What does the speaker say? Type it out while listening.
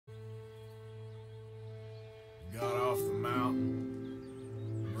got off the mountain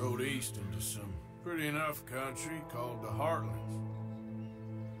and rode east into some pretty enough country called the Heartlands.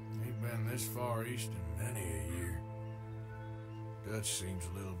 Ain't been this far east in many a year. Dutch seems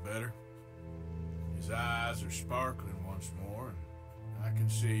a little better. His eyes are sparkling once more, and I can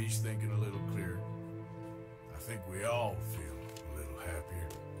see he's thinking a little clearer. I think we all feel a little happier,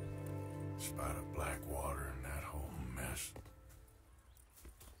 in spite of Blackwater and that whole mess.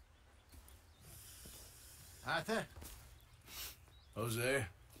 Arthur? Jose?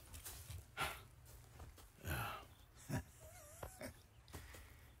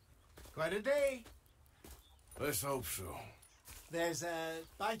 Quite a day. Let's hope so. There's a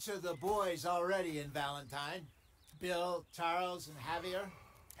bunch of the boys already in Valentine. Bill, Charles, and Javier.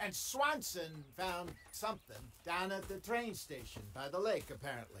 And Swanson found something down at the train station by the lake,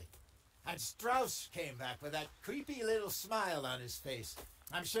 apparently. And Strauss came back with that creepy little smile on his face.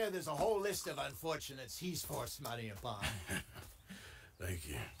 I'm sure there's a whole list of unfortunates he's forced money upon. Thank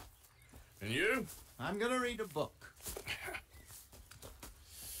you. And you? I'm gonna read a book.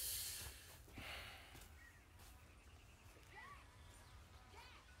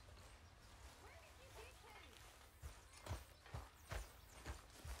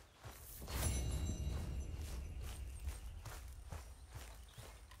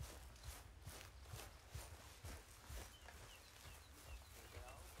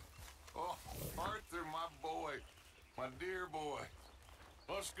 Oh, Arthur, my boy. My dear boy.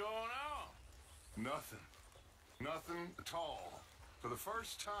 What's going on? Nothing. Nothing at all. For the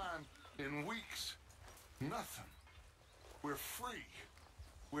first time in weeks. Nothing. We're free.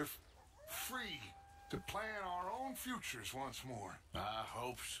 We're free to plan our own futures once more. I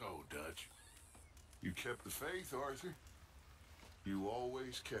hope so, Dutch. You kept the faith, Arthur. You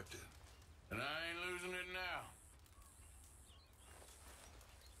always kept it. And I ain't losing it now.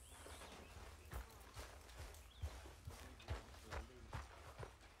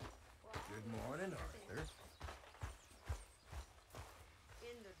 Good morning, Arthur.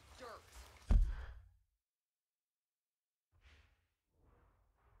 In the dirt.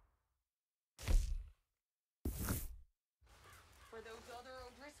 For those other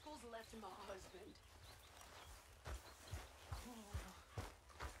O'Driscolls left my husband.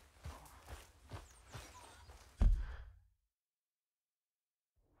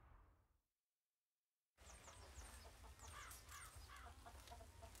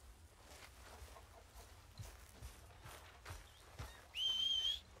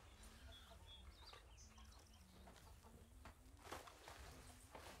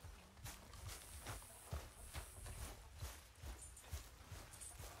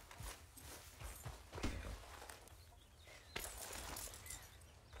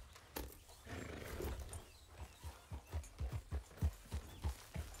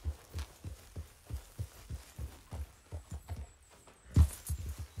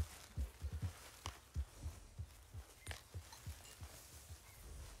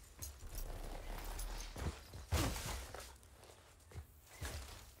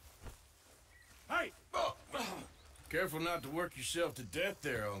 Hey! Oh. Careful not to work yourself to death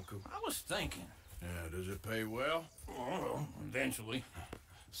there, Uncle. I was thinking. Yeah, does it pay well? Oh, eventually.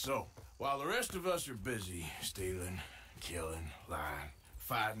 So, while the rest of us are busy stealing, killing, lying,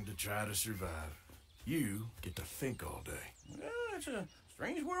 fighting to try to survive, you get to think all day. Well, it's a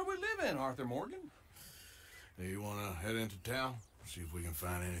strange world we live in, Arthur Morgan. Do you want to head into town? See if we can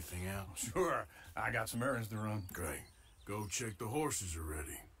find anything out? Sure. I got some errands to run. Great. Go check the horses are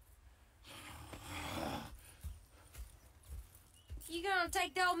ready. You gonna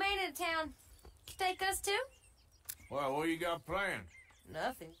take the old man into town? Take us too? Well, what you got planned?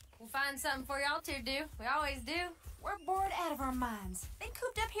 Nothing. We'll find something for y'all to do. We always do. We're bored out of our minds. Been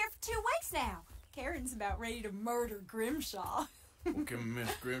cooped up here for 2 weeks now. Karen's about ready to murder Grimshaw. Well, can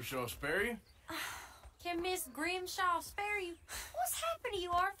Miss Grimshaw spare you? Can Miss Grimshaw spare you? What's happened to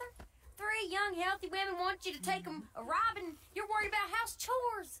you, Arthur? 3 young, healthy women want you to take them a robbing. You're worried about house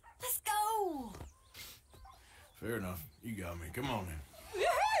chores. Let's go. Fair enough. You got me. Come on in.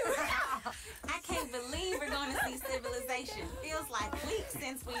 I can't believe we're going to see civilization. Feels like weeks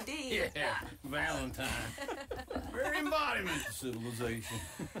since we did. Yeah, Valentine. Very embodiment of civilization.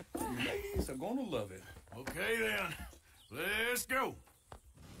 You ladies are going to love it. Okay, then. Let's go.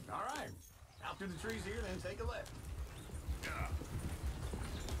 All right. Out through the trees here, then take a left. Yeah.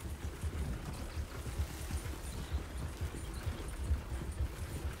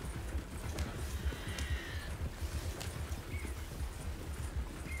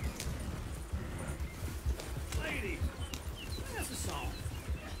 Ladies, that's a song.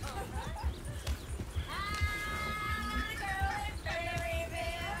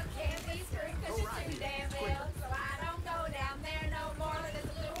 Can't be screwed 'cause she's too damn bell.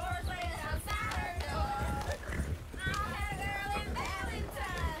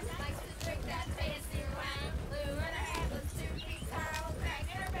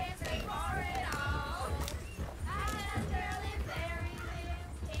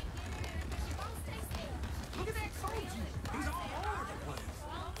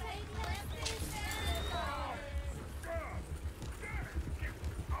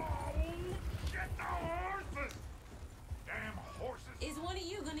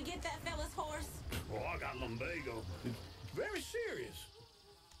 Oh, I got lumbago. It's very serious.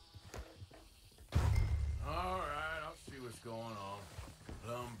 All right, I'll see what's going on.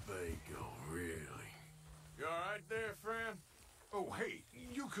 Lumbago, really? You all right there, friend? Oh, hey,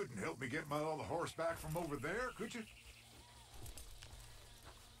 you couldn't help me get my other horse back from over there, could you?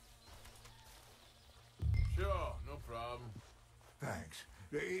 Sure, no problem. Thanks.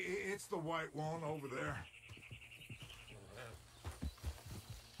 It's the white one over there.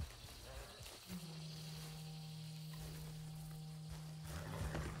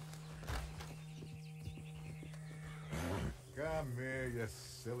 Come here, you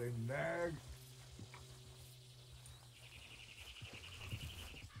silly nag.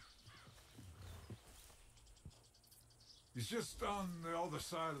 He's just on the other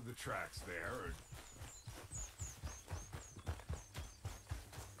side of the tracks there.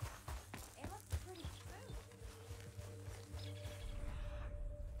 It looks pretty smooth.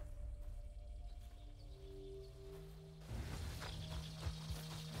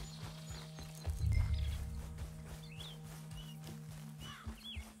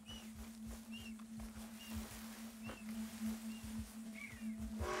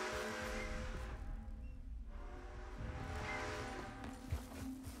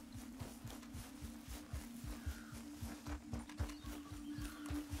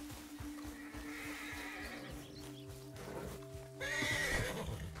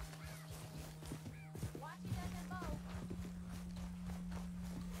 Watch he doesn't mow.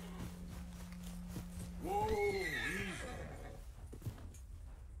 Whoa, easy.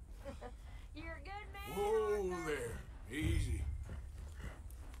 You're a good man, Whoa Arthur. there. Easy.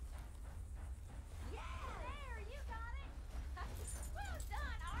 Yeah, there, you got it. Well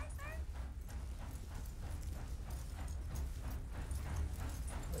done, Arthur.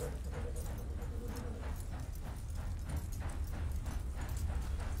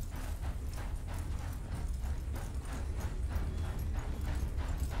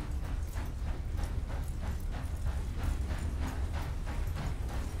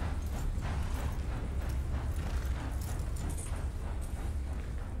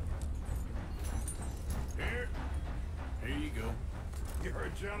 Here you go. You're a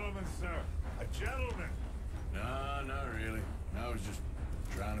gentleman, sir. A gentleman. No, not really. I was just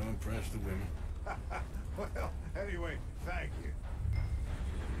trying to impress the women. Well, anyway, thank you.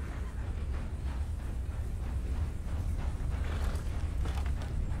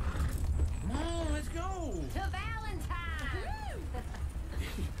 Come on, let's go. To Valentine.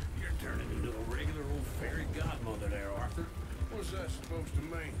 You're turning into a regular old fairy godmother there, Arthur. What's that supposed to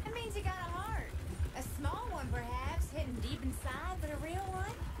mean? It means you got a heart. A small one, perhaps, hidden deep inside, but a real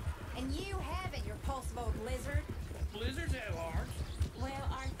one. And you haven't, your pulse old lizard. Blizzards have hearts. Well,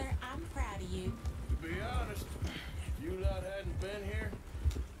 Arthur, I'm proud of you. To be honest, if you lot hadn't been here,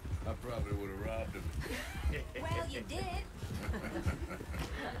 I probably would have robbed him. Well, you did.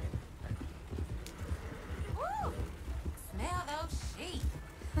 Woo! Smell those sheep.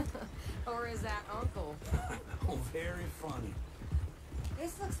 Or is that Uncle? Oh, very funny.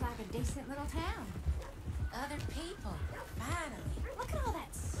 This looks like a decent little town. Other people. Finally. Look at all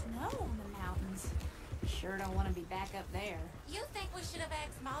that snow on the mountains. Sure don't want to be back up there. You think we should have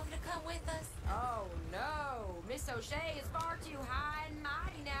asked Mom to come with us? Oh, no. Miss O'Shea is far too high and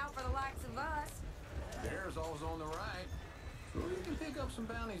mighty now for the likes of us. Bear's always on the right. So you can pick up some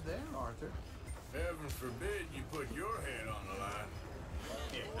bounties there, Arthur. Heaven forbid you put your head on the line.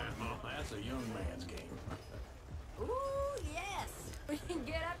 Yeah, well, that's a young man's game. Ooh, yes. We can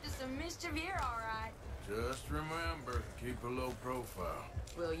get up to some mischief here, all right. Just remember, keep a low profile.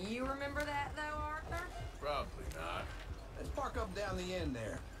 Will you remember that, though, Arthur? Probably not. Let's park up down the end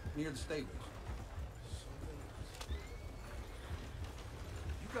there, near the stables. You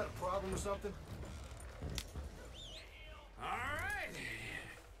got a problem or something? All right.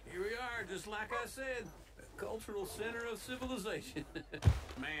 Here we are, just like I said. The cultural center of civilization.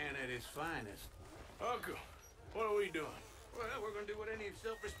 Man at his finest. Uncle, what are we doing? Well, we're gonna do what any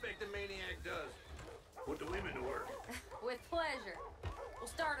self-respecting maniac does. Put the women to work. With pleasure. We'll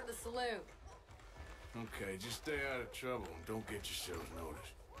start at the saloon. Okay, just stay out of trouble and don't get yourselves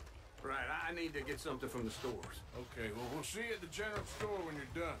noticed. Right, I need to get something from the stores. Okay, well, we'll see you at the general store when you're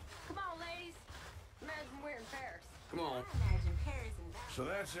done. Come on, ladies. Imagine we're in Paris. Come on. I imagine Paris and that. So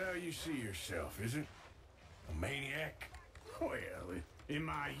that's how you see yourself, is it? A maniac? Well, in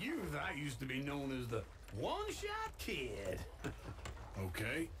my youth, I used to be known as the one-shot kid.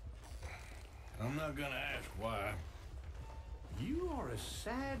 Okay. I'm not gonna ask why. You are a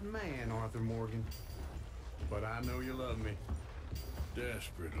sad man, Arthur Morgan. But I know you love me.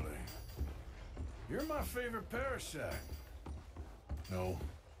 Desperately. You're my favorite parasite. No,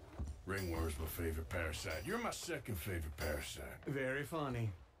 Ringworm's my favorite parasite. You're my second favorite parasite. Very funny.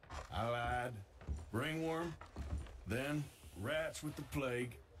 I lied. Ringworm, then rats with the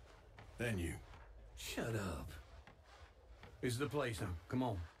plague, then you. Shut up. This is the place now. Come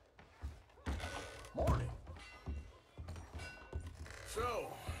on. Morning. So,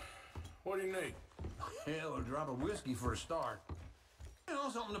 what do you need? Hell, a drop of whiskey for a start. You know,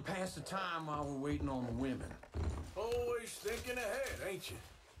 something to pass the time while we're waiting on the women. Always thinking ahead, ain't you?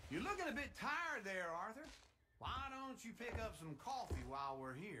 You're looking a bit tired there, Arthur. Why don't you pick up some coffee while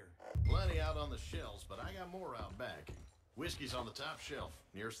we're here? Plenty out on the shelves, but I got more out back. Whiskey's on the top shelf,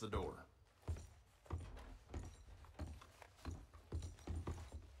 nearest the door.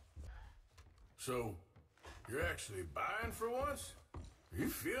 So, you're actually buying for once? You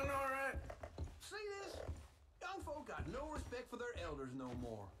feeling all right? See this? Young folk got no respect for their elders no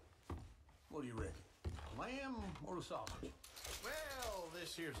more. What do you reckon? Lamb or the sausage? Well,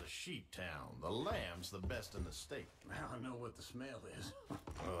 this here's a sheep town. The lamb's the best in the state. I know what the smell is.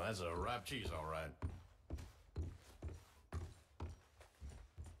 Oh, that's a ripe cheese, all right.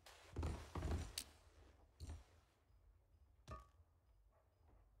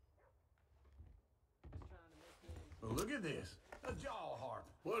 Well, look at this. A jaw harp.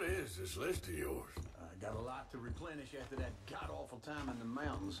 What is this list of yours? I got a lot to replenish after that god-awful time in the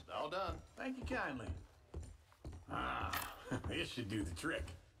mountains. All done. Thank you kindly. Ah, this should do the trick.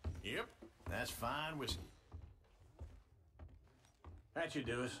 Yep, that's fine whiskey. That should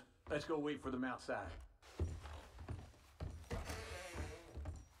do us. Let's go wait for them outside.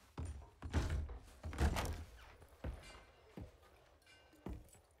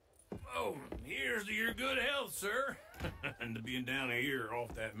 Oh, here's to your good health, sir. And to being down here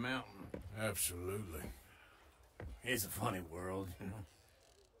off that mountain. Absolutely. It's a funny world, you know.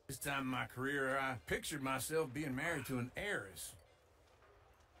 This time in my career, I pictured myself being married to an heiress.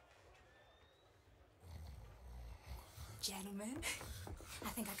 Gentlemen, I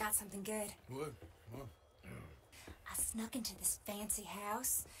think I got something good. What? I snuck into this fancy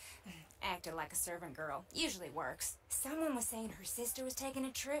house. Acted like a servant girl. Usually works. Someone was saying her sister was taking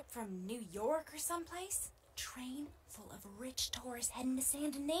a trip from New York or someplace. Train full of rich tourists heading to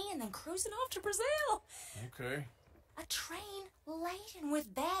Saint Denis and then cruising off to Brazil. Okay. A train laden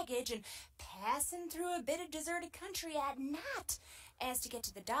with baggage and passing through a bit of deserted country at night as to get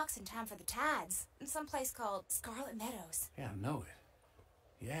to the docks in time for the tides in some place called Scarlet Meadows. Yeah, I know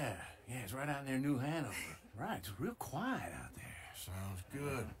it. Yeah, it's right out near New Hanover. Right, it's real quiet out there. Sounds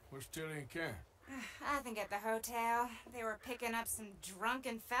good. Where's Tilly and Karen? I think at the hotel. They were picking up some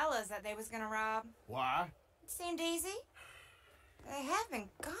drunken fellas that they was gonna rob. Why? It seemed easy. They have been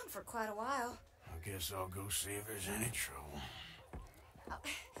gone for quite a while. I guess I'll go see if there's any trouble. Oh,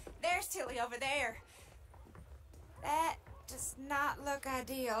 there's Tilly over there. That does not look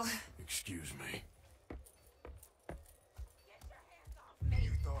ideal. Excuse me. Get your hands off me!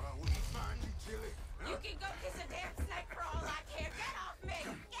 You thought I wouldn't find you, Tilly? You can go kiss a damn snake for all I care. Get off me!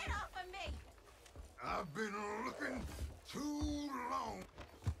 Get off of me! I've been looking too long.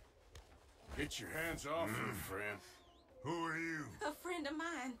 Get your hands off her, friend. Who are you? A friend of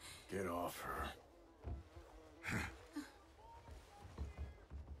mine. Get off her.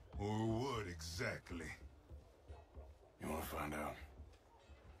 Or what exactly? You want to find out?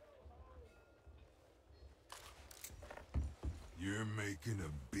 You're making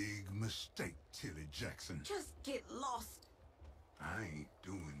a big mistake, Tilly Jackson. Just get lost. I ain't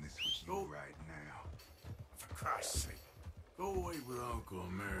doing this with you right now. For Christ's sake. Go away with Uncle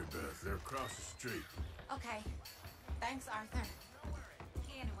and Mary Beth. They're across the street. Okay. Thanks, Arthur.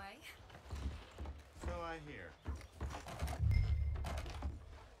 Anyway. So I hear.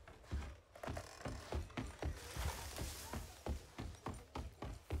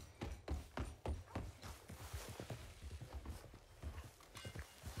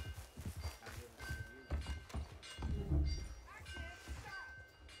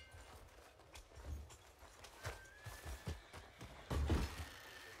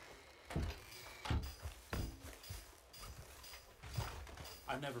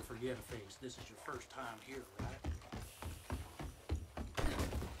 I never forget a face. This is your first time here, right?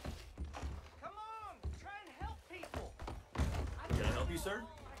 Come on, try and help people. Can I help you, sir?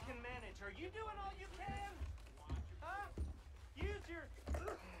 I can manage. Are you doing all you can? Huh? Use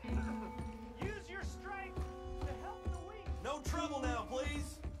your strength to help the weak. No trouble now,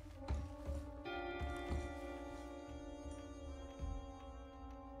 please.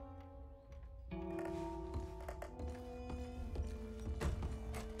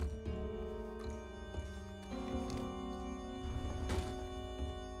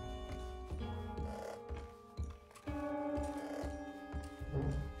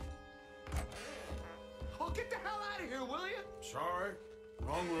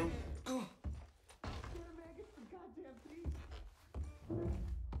 Wrong room.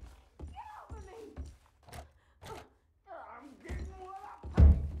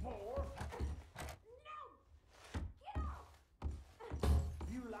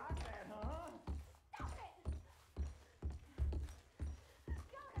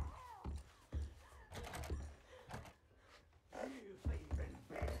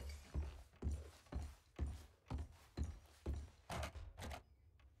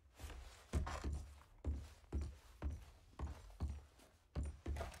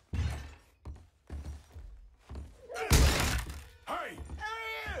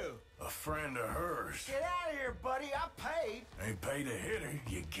 Friend of hers. Get out of here, buddy. I paid. Ain't paid to hit her,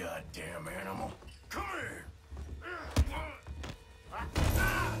 you goddamn animal. Come here.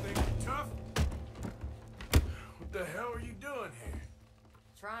 Think you tough? What the hell are you doing here?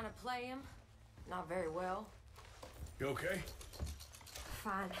 Trying to play him. Not very well. You okay?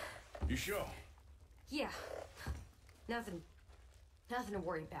 Fine. You sure? Yeah. Nothing to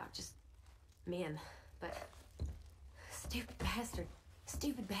worry about. Just men. But stupid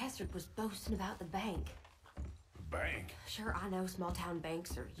bastard was boasting about the bank. The bank? Sure, I know small town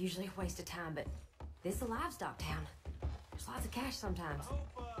banks are usually a waste of time, but this is a livestock town. There's lots of cash sometimes.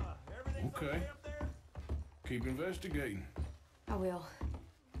 Okay. Keep investigating. I will.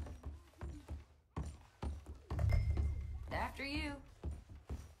 After you.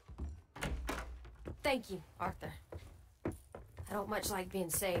 Thank you, Arthur. I don't much like being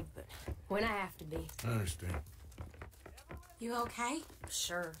saved, but when I have to be. I understand. You okay?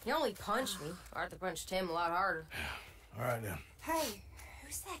 Sure. He only punched me. Arthur punched him a lot harder. All right, then. Hey,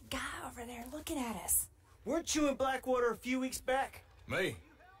 who's that guy over there looking at us? Weren't you in Blackwater a few weeks back? Me?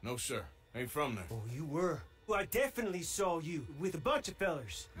 No, sir. Ain't from there. Oh, you were. Well, I definitely saw you with a bunch of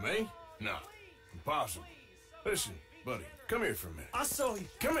fellers. Me? No. Impossible. Listen, buddy, come here for a minute. I saw you.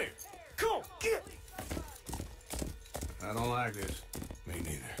 Come here. Come on, get. I don't like this. Me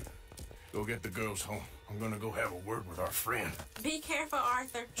neither. Go get the girls home. I'm gonna go have a word with our friend. Be careful,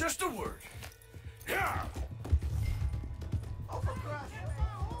 Arthur. Just a word. Yeah!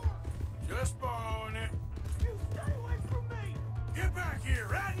 Just borrowing it. You stay away from me! Get back here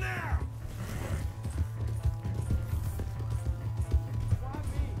right now! Why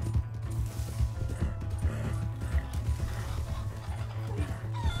me?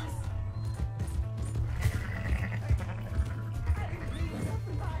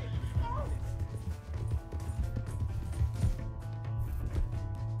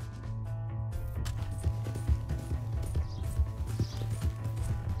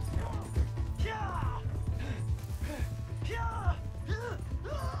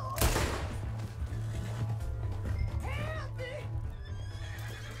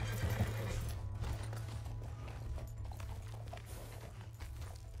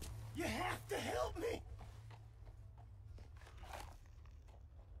 You have to help me!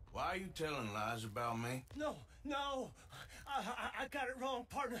 Why are you telling lies about me? No! I got it wrong,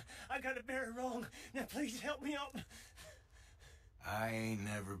 partner. I got it very wrong. Now please help me out. I ain't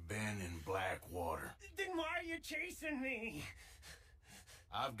never been in Blackwater. Then why are you chasing me?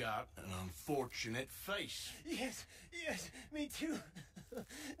 I've got an unfortunate face. Yes, me too.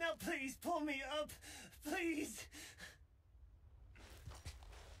 Now please pull me up. Please.